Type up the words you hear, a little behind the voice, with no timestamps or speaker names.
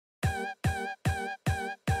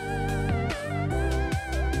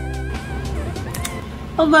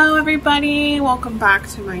Hello everybody, welcome back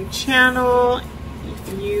to my channel.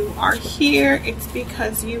 If you are here, it's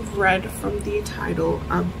because you've read from the title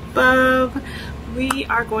above. We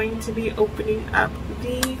are going to be opening up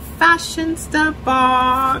the Fashionsta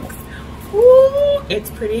box. Ooh,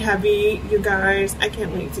 it's pretty heavy, you guys. I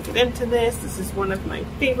can't wait to get into this. This is one of my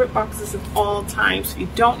favorite boxes of all time. So if you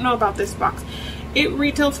don't know about this box, it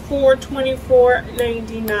retails for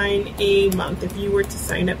 $24.99 a month if you were to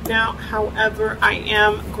sign up now. However, I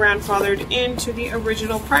am grandfathered into the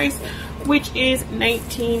original price, which is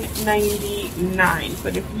 $19.99.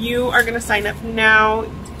 But if you are going to sign up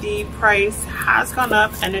now, the price has gone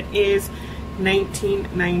up and it is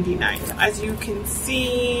 $19.99. So as you can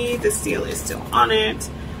see, the seal is still on it.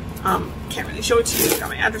 Can't really show it to you. Got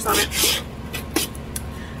my address on it.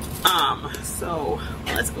 So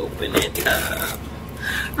let's open it up.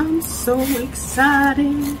 I'm so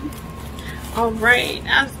excited. Alright,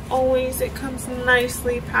 as always, it comes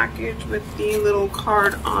nicely packaged with the little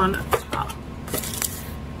card on top.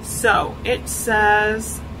 So it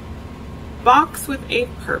says, box with a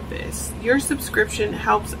purpose. Your subscription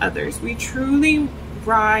helps others. We truly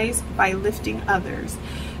rise by lifting others.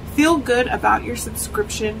 Feel good about your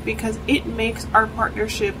subscription because it makes our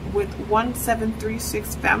partnership with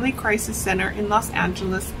 1736 Family Crisis Center in Los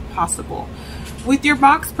Angeles possible. With your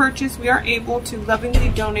box purchase, we are able to lovingly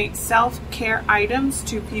donate self-care items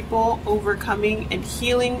to people overcoming and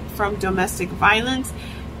healing from domestic violence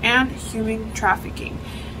and human trafficking.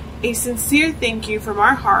 A sincere thank you from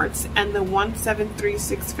our hearts and the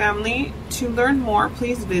 1736 family. To learn more,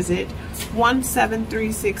 please visit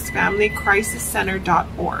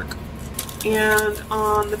 1736familycrisiscenter.org. And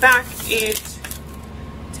on the back, it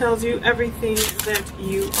tells you everything that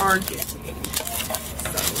you are getting.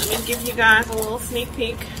 So let me give you guys a little sneak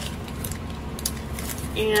peek.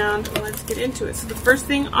 And let's get into it. So the first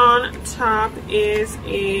thing on top is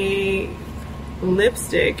a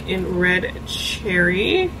lipstick in Red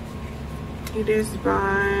Cherry. It is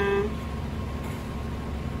by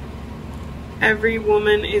Every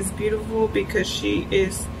Woman is Beautiful because she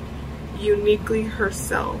is uniquely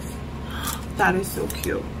herself. That is so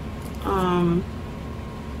cute.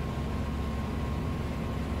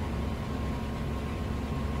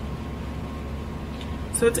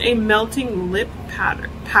 So it's a melting lip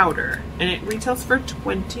powder and it retails for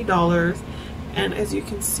 $20. And as you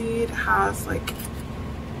can see, it has like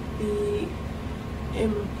the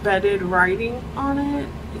embedded writing on it.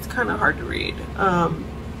 It's kind of hard to read.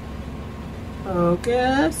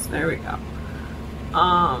 Focus. There we go.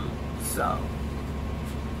 So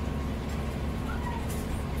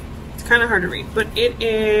it's kind of hard to read, but it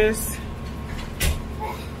is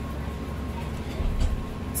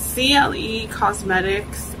CLE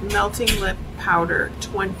Cosmetics Melting Lip Powder,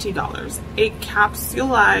 $20. A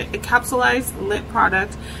capsulized lip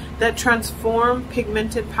product that transforms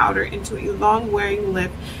pigmented powder into a long-wearing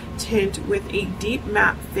lip tint with a deep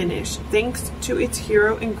matte finish thanks to its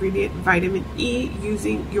hero ingredient vitamin E.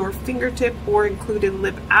 Using your fingertip or included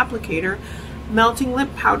lip applicator, melting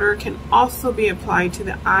lip powder can also be applied to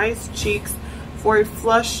the eyes, cheeks for a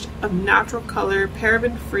flush of natural color,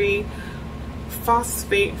 paraben-free,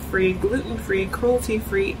 phosphate-free, gluten-free,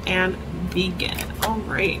 cruelty-free, and vegan.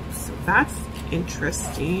 Alright, so that's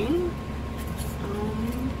interesting.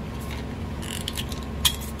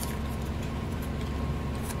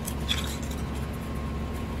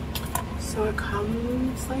 So it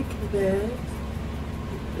comes like this.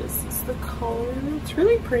 This is the color. It's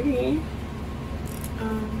really pretty.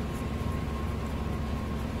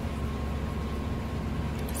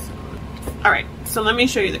 Alright, so let me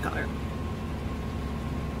show you the color.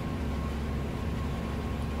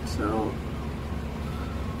 So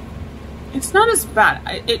it's not as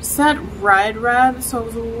bad. It said red, so I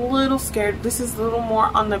was a little scared. This is a little more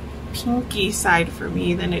on the pinky side for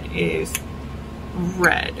me than it is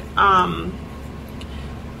red.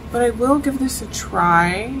 But I will give this a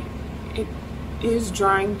try. It is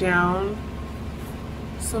drying down,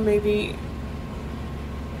 so maybe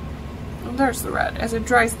there's the red. As it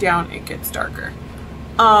dries down, it gets darker.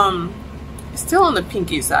 Still on the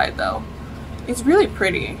pinky side though. It's really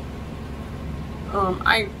pretty.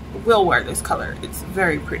 I will wear this color. It's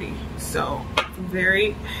very pretty. So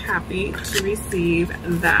very happy to receive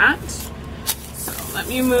that. So let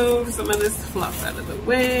me move some of this fluff out of the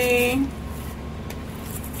way.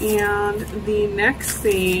 And the next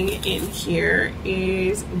thing in here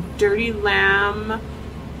is Dirty Lamb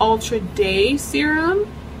Ultra Day Serum.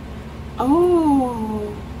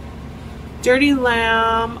 Oh, Dirty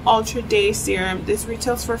Lamb Ultra Day Serum. This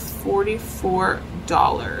retails for $44.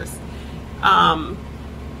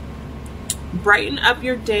 Brighten up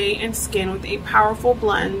your day and skin with a powerful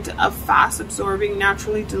blend of fast-absorbing,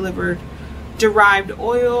 naturally derived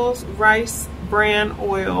oils, rice bran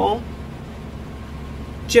oil,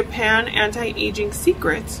 Japan anti-aging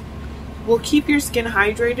secrets will keep your skin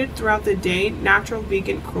hydrated throughout the day, natural,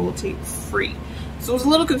 vegan, cruelty-free. So I was a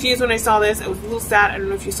little confused when I saw this. I was a little sad. I don't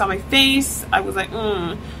know if you saw my face. I was like,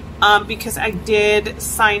 because I did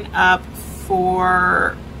sign up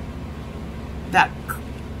for that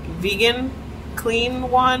vegan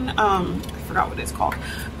clean one. I forgot what it's called.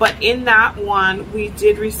 But in that one, we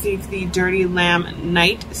did receive the Dirty Lamb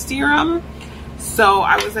Night Serum. So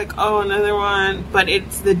I was like, oh, another one, but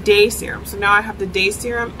it's the day serum. So now I have the day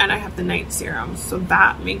serum and I have the night serum. So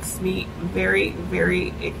that makes me very,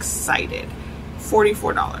 very excited.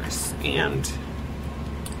 $44. And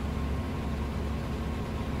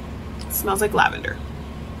it smells like lavender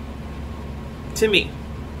to me.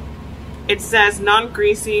 It says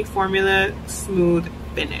non-greasy formula, smooth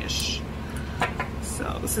finish.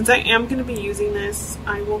 So since I am going to be using this,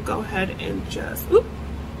 I will go ahead and just,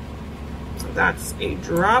 so that's a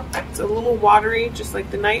drop. It's a little watery, just like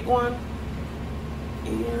the night one.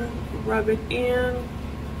 And rub it in.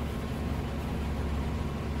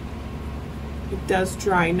 It does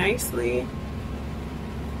dry nicely.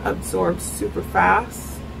 Absorbs super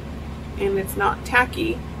fast. And it's not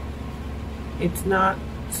tacky. It's not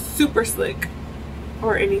super slick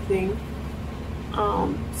or anything.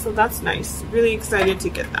 So that's nice. Really excited to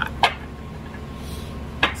get that.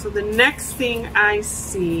 So the next thing I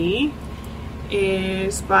see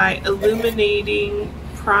is by Illuminating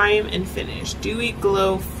Prime and Finish Dewy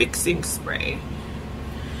Glow Fixing Spray.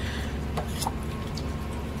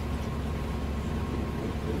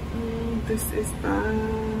 This is by,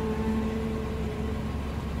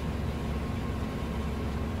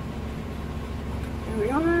 there we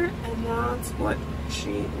are, and that's what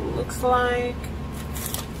she looks like.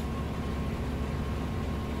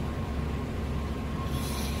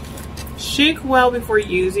 Shake well before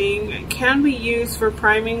using. Can be used for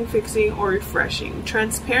priming, fixing, or refreshing.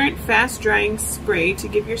 Transparent, fast-drying spray to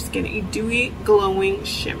give your skin a dewy, glowing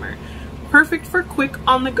shimmer. Perfect for quick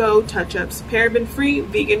on-the-go touch-ups. Paraben-free,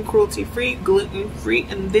 vegan, cruelty-free, gluten-free,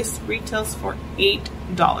 and this retails for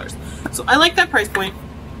 $8. So I like that price point.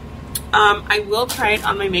 I will try it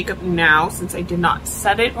on my makeup now since I did not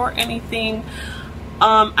set it or anything.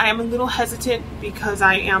 I am a little hesitant because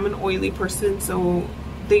I am an oily person, so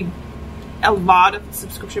a lot of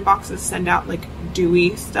subscription boxes send out like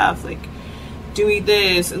dewy stuff, like dewy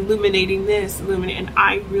this, illuminating this, and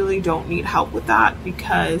I really don't need help with that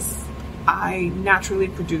because I naturally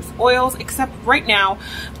produce oils, except right now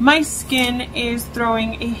my skin is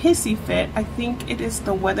throwing a hissy fit. I think it is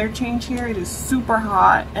the weather change here. It is super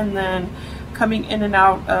hot, and then coming in and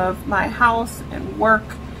out of my house and work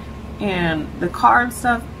and the car and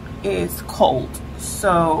stuff is cold.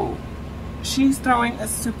 So she's throwing a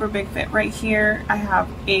super big fit right here. I have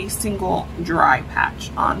a single dry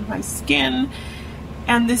patch on my skin,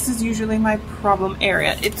 and this is usually my problem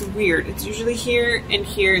area. It's weird. It's usually here and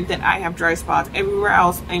here that I have dry spots. Everywhere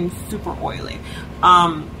else, I'm super oily.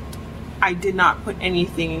 I did not put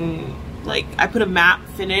anything, like, I put a matte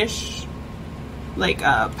finish, like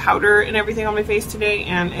a powder and everything on my face today,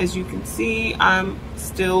 and as you can see, I'm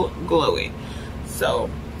still glowing. So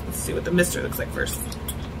let's see what the mister looks like first.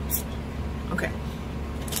 Okay,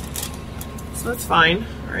 so that's fine.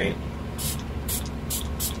 All right.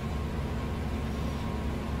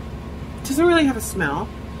 Doesn't really have a smell.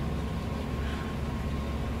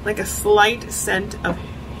 Like a slight scent of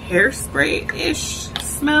hairspray-ish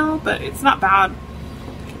smell, but it's not bad.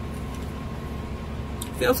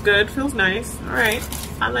 Feels good, feels nice. All right,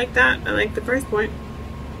 I like that. I like the price point.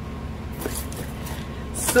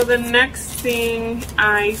 So the next thing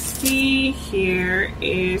I see here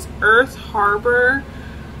is Earth Harbor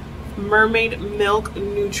Mermaid Milk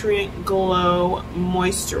Nutrient Glow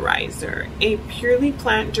Moisturizer, a purely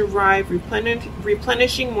plant-derived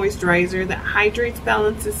replenishing moisturizer that hydrates,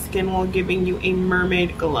 balances skin while giving you a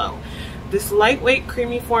mermaid glow. This lightweight,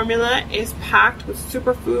 creamy formula is packed with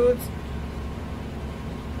superfoods,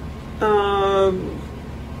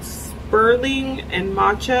 spirulina and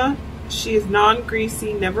matcha. She is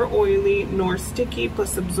non-greasy, never oily, nor sticky,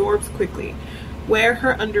 plus absorbs quickly. Wear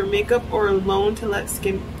her under makeup or alone to let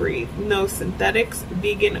skin breathe. No synthetics,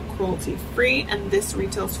 vegan, cruelty-free, and this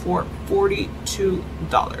retails for $42.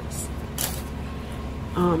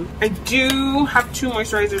 I do have two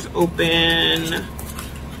moisturizers open,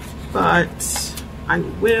 but I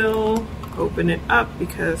will open it up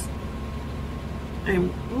because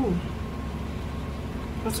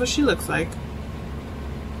that's what she looks like.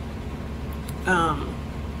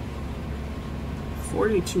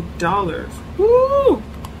 $42. Woo!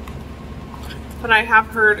 But I have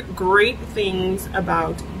heard great things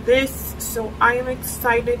about this, so I am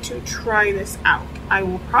excited to try this out. I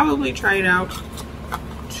will probably try it out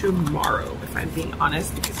tomorrow, if I'm being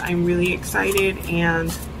honest, because I'm really excited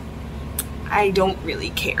and I don't really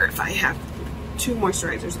care if I have 2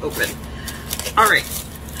 moisturizers open. All right,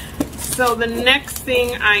 so the next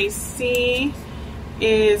thing I see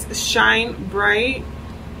is Shine Bright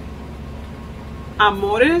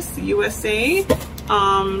Amores USA.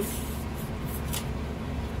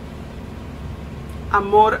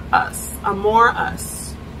 Amor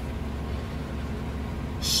Us.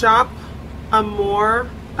 Shop Amor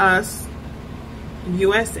Us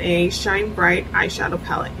USA Shine Bright Eyeshadow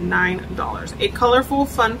Palette, $9. A colorful,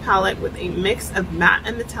 fun palette with a mix of matte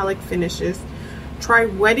and metallic finishes. Try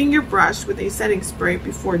wetting your brush with a setting spray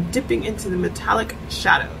before dipping into the metallic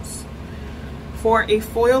shadows. For a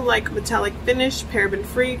foil-like metallic finish,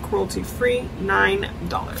 paraben-free, cruelty-free,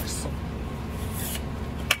 $9.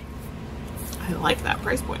 I like that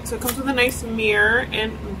price point. So it comes with a nice mirror,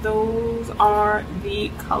 and those are the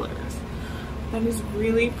colors. That is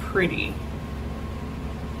really pretty.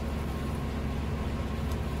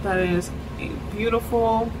 That is a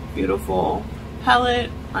beautiful, beautiful palette.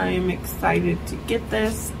 I am excited to get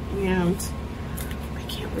this, and I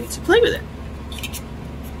can't wait to play with it.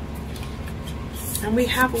 And we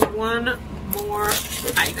have one more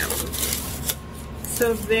item.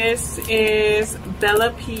 So this is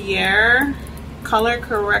Bella Pierre Color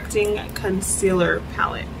Correcting Concealer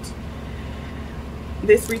Palette.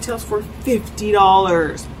 This retails for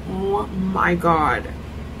 $50. Oh my god.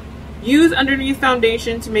 Use underneath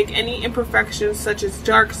foundation to make any imperfections such as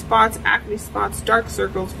dark spots, acne spots, dark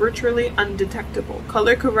circles virtually undetectable.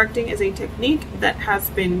 Color correcting is a technique that has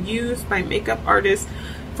been used by makeup artists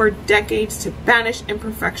for decades to banish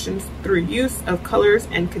imperfections through use of colors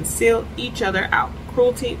and conceal each other out.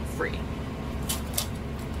 Cruelty free.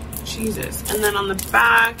 Jesus. And then on the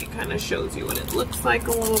back, it kind of shows you what it looks like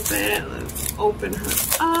a little bit. Let's open her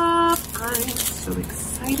up. I'm so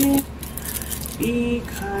excited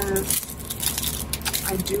because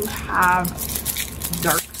I do have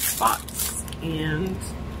dark spots, and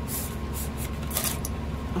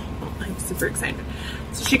I'm super excited.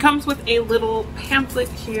 So she comes with a little pamphlet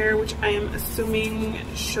here, which I am assuming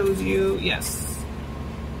shows you, yes,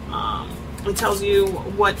 it tells you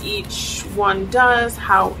what each one does,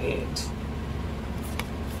 how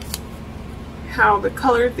the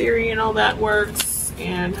color theory and all that works,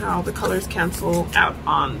 and how the colors cancel out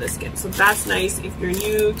on the skin. So that's nice. If you're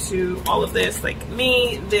new to all of this like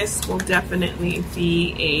me, this will definitely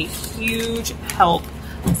be a huge help.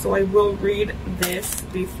 So I will read this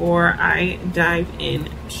before I dive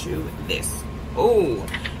into this. Oh,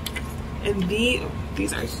 and these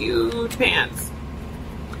are huge pants.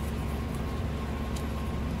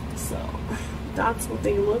 So that's what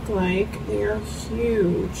they look like. They are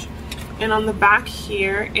huge. And on the back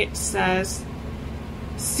here it says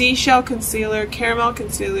seashell concealer, caramel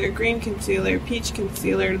concealer, green concealer, peach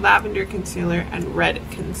concealer, lavender concealer, and red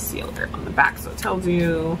concealer on the back. So it tells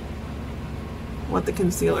you what the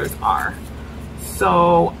concealers are.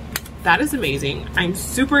 So that is amazing. I'm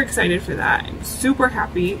super excited for that. I'm super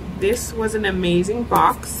happy. This was an amazing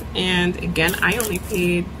box, and again, I only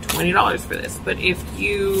paid $20 for this. But if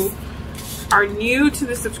you are new to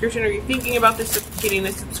the subscription, or you're thinking about this, getting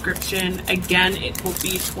the subscription, again, it will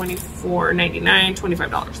be $24.99,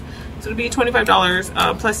 $25. So it'll be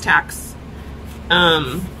 $25 plus tax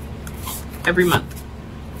every month.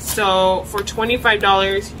 So for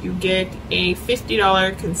 $25, you get a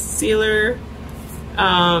 $50 concealer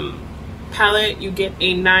palette, you get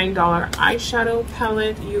a $9 eyeshadow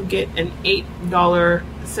palette, you get an $8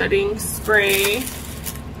 setting spray,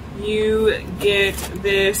 you get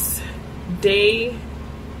this day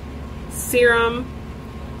serum,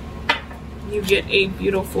 you get a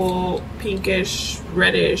beautiful pinkish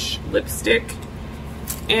reddish lipstick,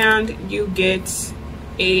 and you get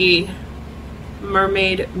a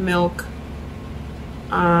mermaid milk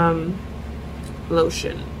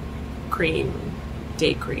lotion, cream,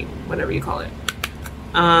 day cream, whatever you call it.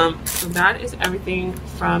 So that is everything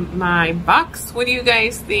from my box. What do you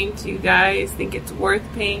guys think? Do you guys think it's worth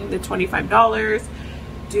paying the $25?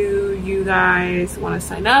 Do you guys want to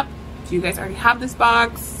sign up? Do you guys already have this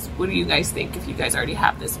box? What do you guys think if you guys already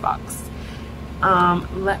have this box?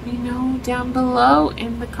 Let me know down below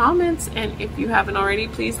in the comments, and if you haven't already,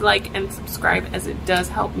 please like and subscribe, as it does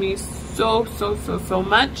help me so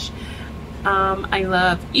much. I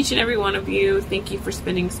love each and every one of you. Thank you for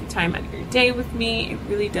spending some time out of your day with me. It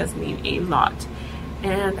really does mean a lot,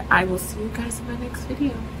 and I will see you guys in my next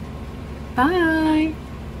video. Bye. Bye.